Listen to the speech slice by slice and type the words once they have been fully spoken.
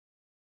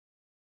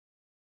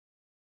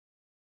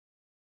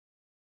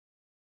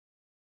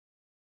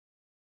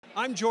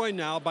I'm joined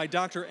now by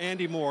Dr.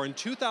 Andy Moore. In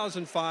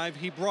 2005,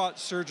 he brought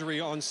Surgery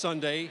on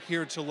Sunday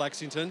here to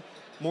Lexington.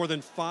 More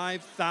than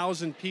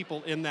 5,000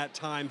 people in that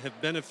time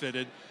have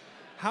benefited.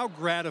 How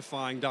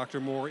gratifying, Dr.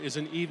 Moore, is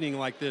an evening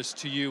like this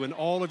to you and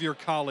all of your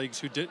colleagues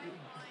who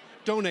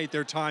donate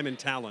their time and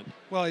talent?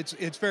 Well,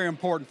 it's very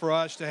important for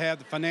us to have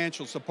the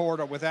financial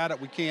support. Without it,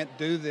 we can't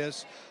do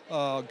this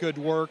good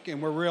work,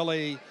 and we're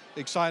really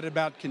excited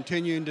about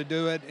continuing to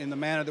do it in the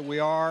manner that we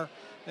are,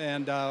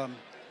 and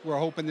we're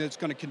hoping that it's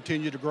going to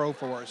continue to grow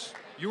for us.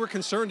 You were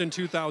concerned in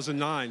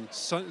 2009.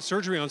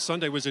 Surgery on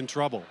Sunday was in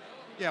trouble.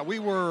 Yeah, we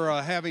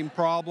were having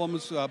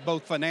problems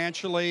both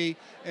financially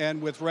and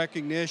with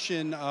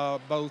recognition,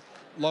 both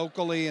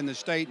locally in the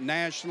state and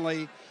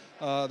nationally.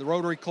 The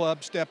Rotary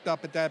Club stepped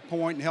up at that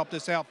point and helped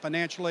us out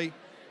financially.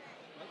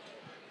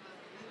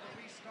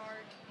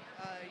 Restart.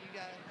 You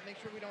got to make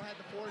sure we don't have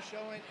the floor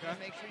showing, and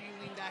make sure you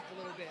lean back a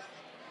little bit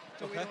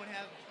so we don't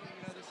have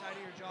the side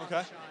of your jaw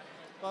shot.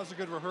 That was a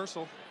good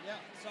rehearsal. Yeah.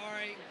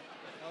 Sorry.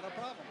 Not a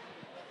problem.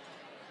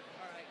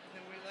 All right.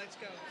 Then let's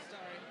go.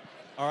 Sorry.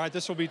 All right,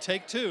 this will be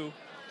take two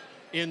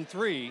in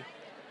 3,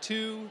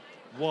 2,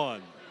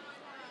 1.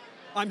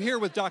 I'm here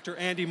with Dr.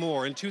 Andy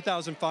Moore. In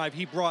 2005,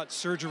 he brought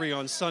Surgery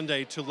on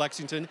Sunday to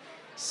Lexington.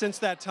 Since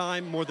that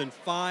time, more than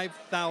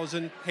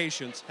 5,000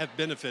 patients have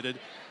benefited.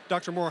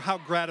 Dr. Moore, how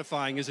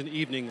gratifying is an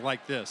evening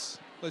like this?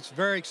 It's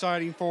very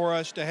exciting for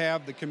us to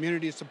have the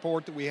community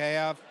support that we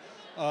have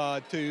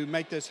to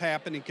make this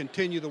happen and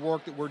continue the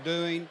work that we're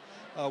doing.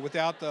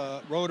 Without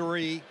the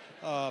Rotary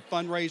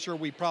fundraiser,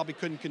 we probably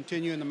couldn't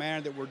continue in the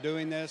manner that we're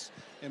doing this,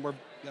 and we're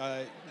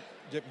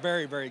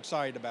very, very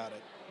excited about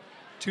it.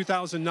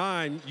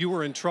 2009, you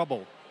were in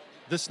trouble.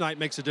 This night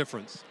makes a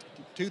difference.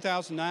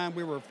 2009,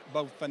 we were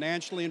both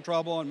financially in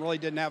trouble and really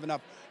didn't have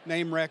enough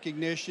name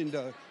recognition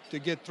to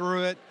get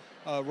through it.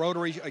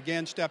 Rotary,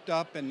 again, stepped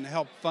up and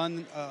helped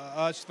fund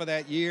us for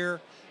that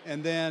year.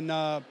 And then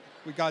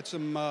we got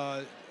some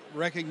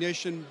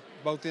recognition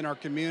both in our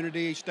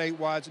community,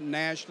 statewide and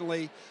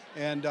nationally,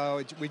 and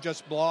we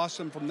just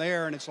blossomed from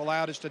there, and it's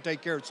allowed us to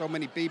take care of so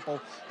many people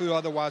who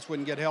otherwise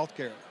wouldn't get health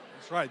care.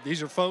 That's right.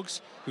 These are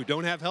folks who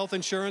don't have health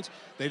insurance.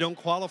 They don't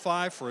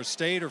qualify for a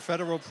state or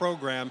federal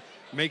program,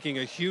 making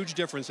a huge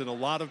difference in a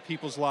lot of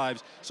people's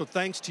lives. So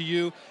thanks to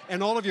you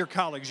and all of your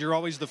colleagues. You're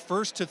always the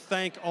first to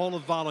thank all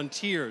of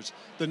volunteers,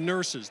 the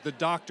nurses, the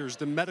doctors,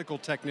 the medical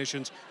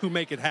technicians who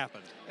make it happen.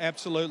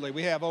 Absolutely.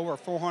 We have over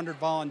 400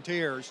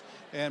 volunteers,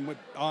 and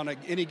on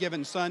any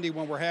given Sunday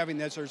when we're having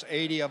this, there's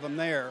 80 of them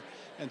there.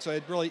 And so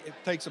it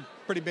takes a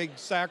pretty big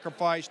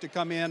sacrifice to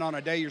come in on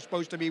a day you're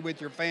supposed to be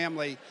with your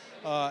family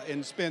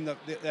and spend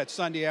that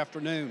Sunday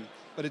afternoon.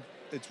 But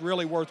it's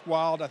really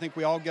worthwhile. I think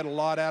we all get a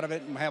lot out of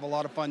it and have a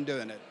lot of fun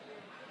doing it.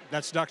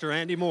 That's Dr.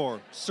 Andy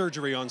Moore,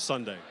 Surgery on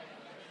Sunday.